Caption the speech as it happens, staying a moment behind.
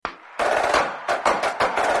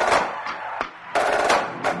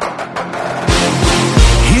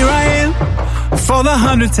For the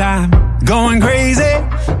 100th time, going crazy.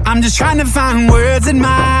 I'm just trying to find words that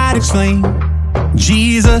might explain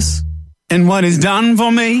Jesus and what he's done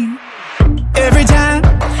for me. Every time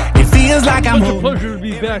it feels like I'm Such a pleasure to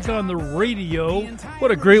be back on the radio.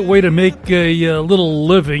 What a great way to make a little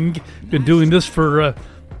living. Been doing this for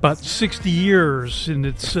about 60 years, and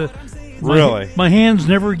it's really, my hands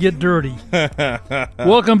never get dirty.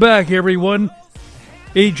 Welcome back, everyone.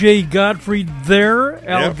 AJ Gottfried there,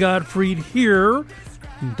 Al Gottfried here,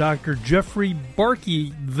 and Dr. Jeffrey Barke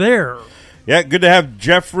there. Yeah, good to have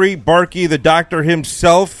Jeffrey Barke, the doctor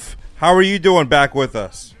himself. How are you doing back with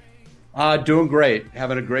us? Doing great.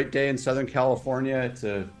 Having a great day in Southern California. It's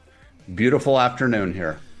a beautiful afternoon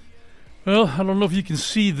here. Well, I don't know if you can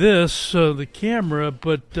see this, the camera,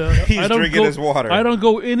 but he's drinking his water. I don't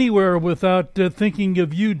go anywhere without thinking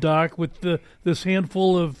of you, Doc, with this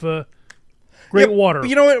handful of great water.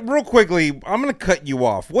 You know what? Real quickly, I'm going to cut you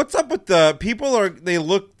off. What's up with the people? They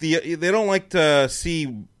don't like to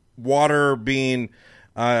see water being,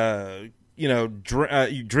 drinking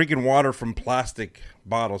water from plastic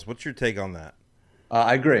bottles. What's your take on that?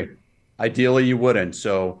 I agree. Ideally, you wouldn't.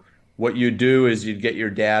 So what you do is you'd get your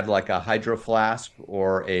dad like a hydro flask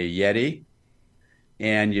or a Yeti,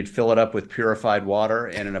 and you'd fill it up with purified water.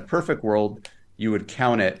 And in a perfect world, you would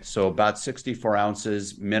count it. So about 64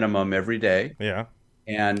 ounces minimum every day. Yeah.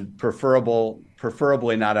 And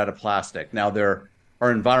preferably not out of plastic. Now, there are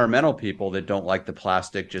environmental people that don't like the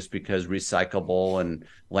plastic just because recyclable and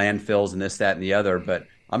landfills and this, that, and the other. But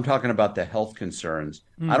I'm talking about the health concerns.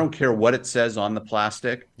 I don't care what it says on the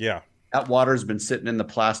plastic. Yeah. That water's been sitting in the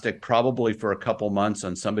plastic probably for a couple months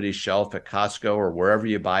on somebody's shelf at Costco or wherever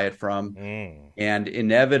you buy it from. And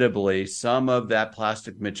inevitably, some of that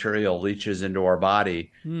plastic material leaches into our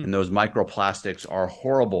body, and those microplastics are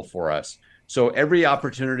horrible for us. So every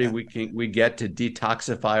opportunity we get to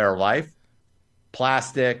detoxify our life,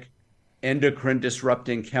 plastic, endocrine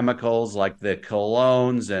disrupting chemicals like the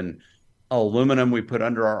colognes and aluminum we put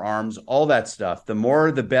under our arms, all that stuff, the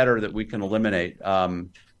more the better that we can eliminate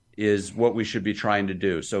is what we should be trying to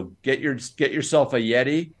do. So get yourself a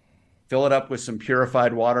Yeti, fill it up with some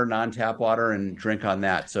purified water, non-tap water, and drink on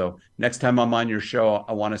that. So next time I'm on your show,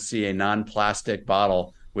 I want to see a non-plastic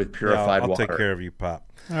bottle with purified water. I'll take care of you, Pop.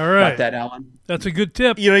 All right. Got that, Alan? That's a good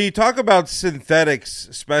tip. You talk about synthetics,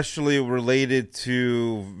 especially related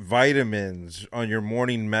to vitamins on your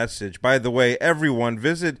morning message. By the way, everyone,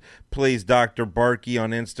 visit Please Dr. Barke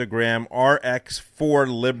on Instagram,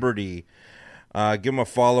 RX4Liberty. Give him a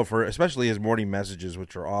follow for especially his morning messages,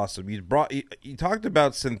 which are awesome. You talked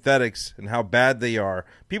about synthetics and how bad they are.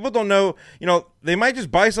 People don't know, they might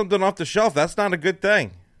just buy something off the shelf. That's not a good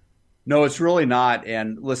thing. No, it's really not.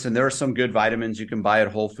 And listen, there are some good vitamins you can buy at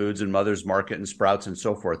Whole Foods and Mother's Market and Sprouts and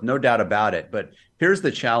so forth. No doubt about it. But here's the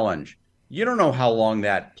challenge. You don't know how long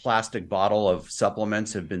that plastic bottle of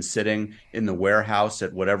supplements have been sitting in the warehouse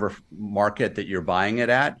at whatever market that you're buying it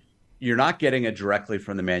at. You're not getting it directly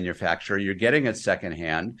from the manufacturer. You're getting it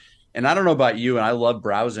secondhand. And I don't know about you, and I love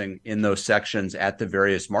browsing in those sections at the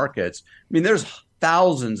various markets. I mean, there's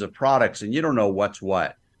thousands of products, and you don't know what's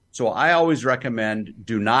what. So I always recommend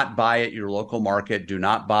do not buy at your local market. Do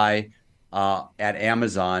not buy at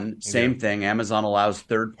Amazon. Same thing. Amazon allows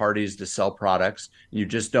third parties to sell products. You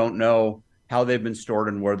just don't know how they've been stored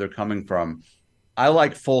and where they're coming from. I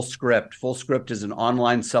like Full Script. Full Script is an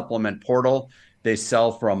online supplement portal. They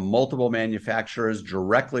sell from multiple manufacturers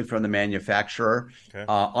directly from the manufacturer. Okay.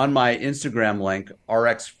 On my Instagram link,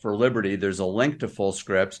 RX for Liberty, there's a link to Full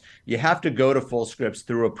Scripts. You have to go to Full Scripts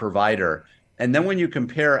through a provider. And then when you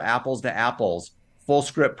compare apples to apples, Full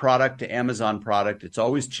Script product to Amazon product, it's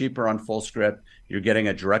always cheaper on Full Script. You're getting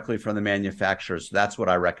it directly from the manufacturer. So that's what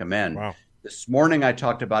I recommend. Wow. This morning, I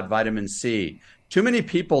talked about vitamin C. Too many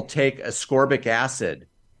people take ascorbic acid.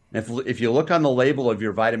 If you look on the label of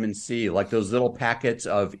your vitamin C, like those little packets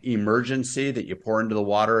of Emergency that you pour into the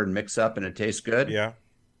water and mix up and it tastes good. Yeah.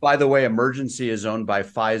 By the way, Emergency is owned by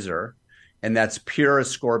Pfizer, and that's pure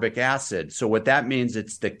ascorbic acid. So what that means,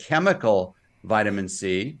 it's the chemical vitamin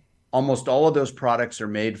C. Almost all of those products are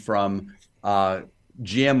made from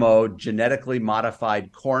GMO, genetically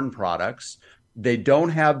modified corn products. They don't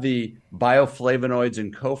have the bioflavonoids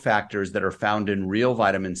and cofactors that are found in real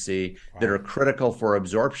vitamin C that are critical for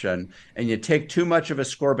absorption. And you take too much of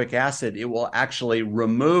ascorbic acid, it will actually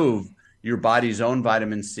remove your body's own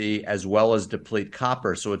vitamin C as well as deplete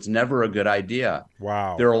copper. So it's never a good idea.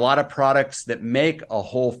 Wow. There are a lot of products that make a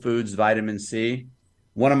Whole Foods vitamin C.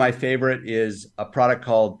 One of my favorite is a product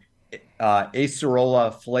called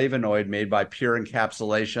acerola flavonoid made by Pure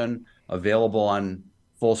Encapsulation, available on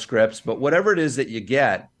Full Scripts. But whatever it is that you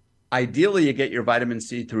get, ideally you get your vitamin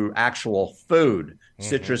C through actual food,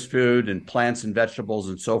 citrus food and plants and vegetables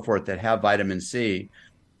and so forth that have vitamin C.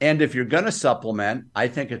 And if you're going to supplement, I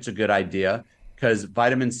think it's a good idea because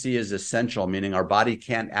vitamin C is essential, meaning our body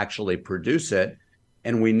can't actually produce it.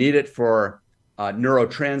 And we need it for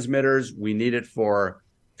neurotransmitters. We need it for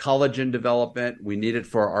collagen development. We need it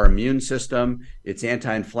for our immune system. It's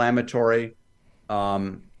anti-inflammatory.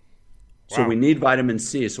 So we need vitamin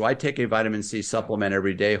C. So I take a vitamin C supplement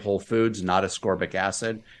every day, whole foods, not ascorbic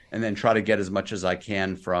acid, and then try to get as much as I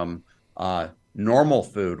can from normal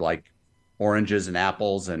food like oranges and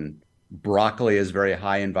apples, and broccoli is very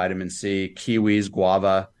high in vitamin C, kiwis,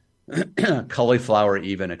 guava, cauliflower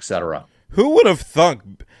even, etc. Who would have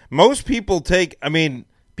thunk? Most people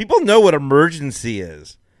people know what emergency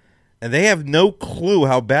is, and they have no clue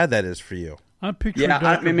how bad that is for you. I'm picturing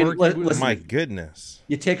Dr. Barke. Listen, my goodness.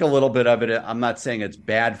 You take a little bit of it. I'm not saying it's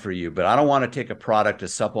bad for you, but I don't want to take a product, a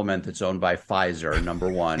supplement that's owned by Pfizer,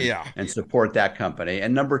 number one, and support that company.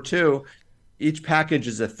 And number two, each package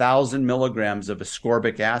is 1,000 milligrams of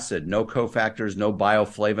ascorbic acid, no cofactors, no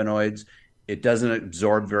bioflavonoids. It doesn't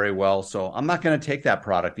absorb very well. So I'm not going to take that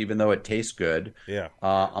product, even though it tastes good. Yeah.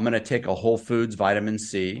 I'm going to take a Whole Foods vitamin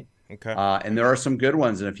C. Okay. And there are some good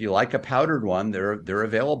ones. And if you like a powdered one, they're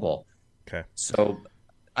available. Okay. So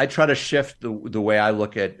I try to shift the way I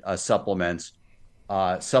look at supplements.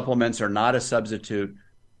 Supplements are not a substitute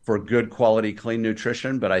for good quality, clean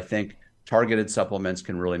nutrition, but I think targeted supplements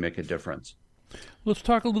can really make a difference. Let's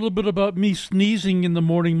talk a little bit about me sneezing in the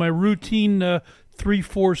morning. My routine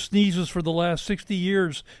 3-4 sneezes for the last 60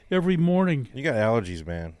 years every morning. You got allergies,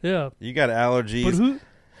 man. Yeah. You got allergies.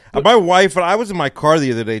 But my wife, I was in my car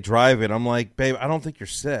the other day driving. I'm like, babe, I don't think you're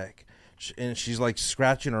sick. And she's like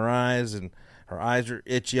scratching her eyes, and her eyes are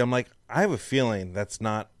itchy. I'm like, I have a feeling that's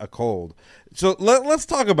not a cold. So let's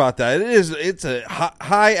talk about that. It's a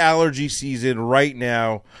high allergy season right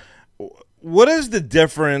now. What is the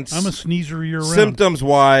difference? I'm a sneezer year round.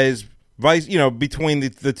 Symptoms-wise, between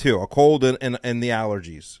the two, a cold and the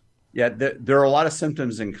allergies? Yeah, there are a lot of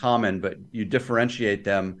symptoms in common, but you differentiate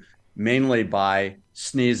them mainly by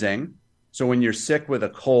sneezing. So when you're sick with a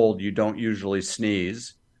cold, you don't usually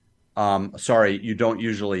sneeze. You don't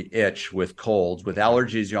usually itch with colds. With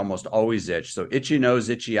allergies, you almost always itch. So itchy nose,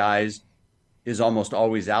 itchy eyes is almost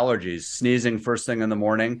always allergies. Sneezing first thing in the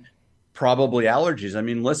morning, probably allergies. I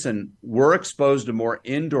mean, listen, we're exposed to more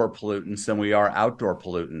indoor pollutants than we are outdoor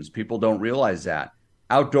pollutants. People don't realize that.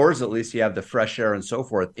 Outdoors, at least, you have the fresh air and so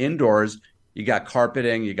forth. Indoors, you got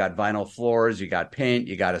carpeting, you got vinyl floors, you got paint,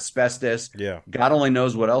 you got asbestos. Yeah. God only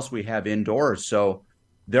knows what else we have indoors. So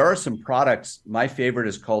there are some products. My favorite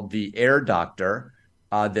is called the Air Doctor.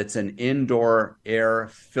 That's an indoor air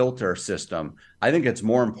filter system. I think it's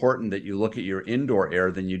more important that you look at your indoor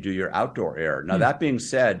air than you do your outdoor air. Now, that being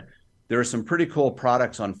said, there are some pretty cool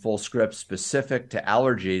products on Full Script specific to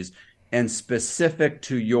allergies and specific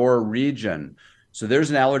to your region. So there's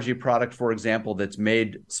an allergy product, for example, that's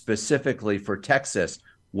made specifically for Texas.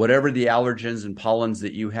 Whatever the allergens and pollens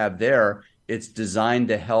that you have there, it's designed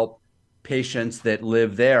to help patients that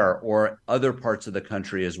live there or other parts of the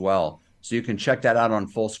country as well. So you can check that out on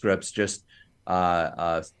Full Scripts. Just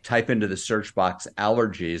type into the search box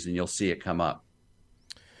allergies and you'll see it come up.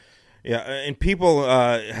 Yeah, and people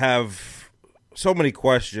have so many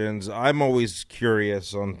questions. I'm always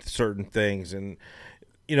curious on certain things, and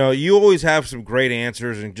you always have some great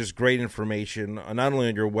answers and just great information, not only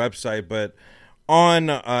on your website but on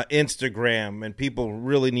Instagram. And people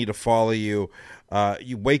really need to follow you.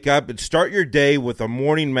 You wake up and start your day with a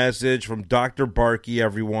morning message from Dr. Barke,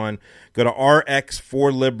 everyone. Go to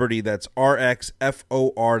RX4 Liberty. That's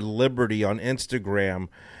RXFOR Liberty on Instagram.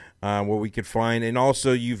 Where we could find, and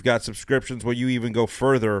also you've got subscriptions where you even go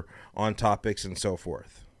further on topics and so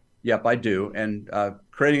forth. Yep, I do. And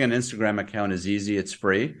creating an Instagram account is easy. It's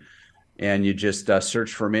free. And you just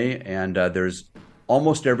search for me. And there's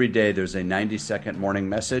almost every day, there's a 90-second morning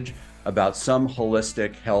message about some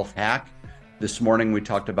holistic health hack. This morning, we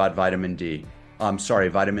talked about vitamin C,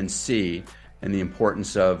 and the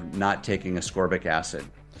importance of not taking ascorbic acid.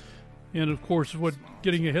 And, of course,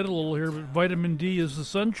 getting ahead a little here, but vitamin D is the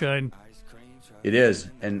sunshine. It is,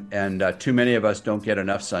 and too many of us don't get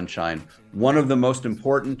enough sunshine. One of the most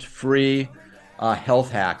important free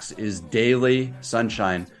health hacks is daily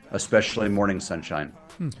sunshine, especially morning sunshine.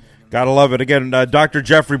 Gotta love it. Again, Dr.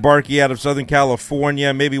 Jeffrey Barke out of Southern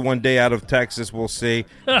California, maybe one day out of Texas, we'll see.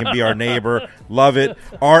 Can be our neighbor. Love it.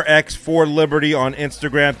 RX4 Liberty on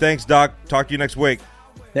Instagram. Thanks, Doc. Talk to you next week.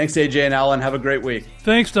 Thanks, AJ and Alan. Have a great week.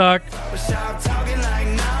 Thanks, Doc. Stop talking like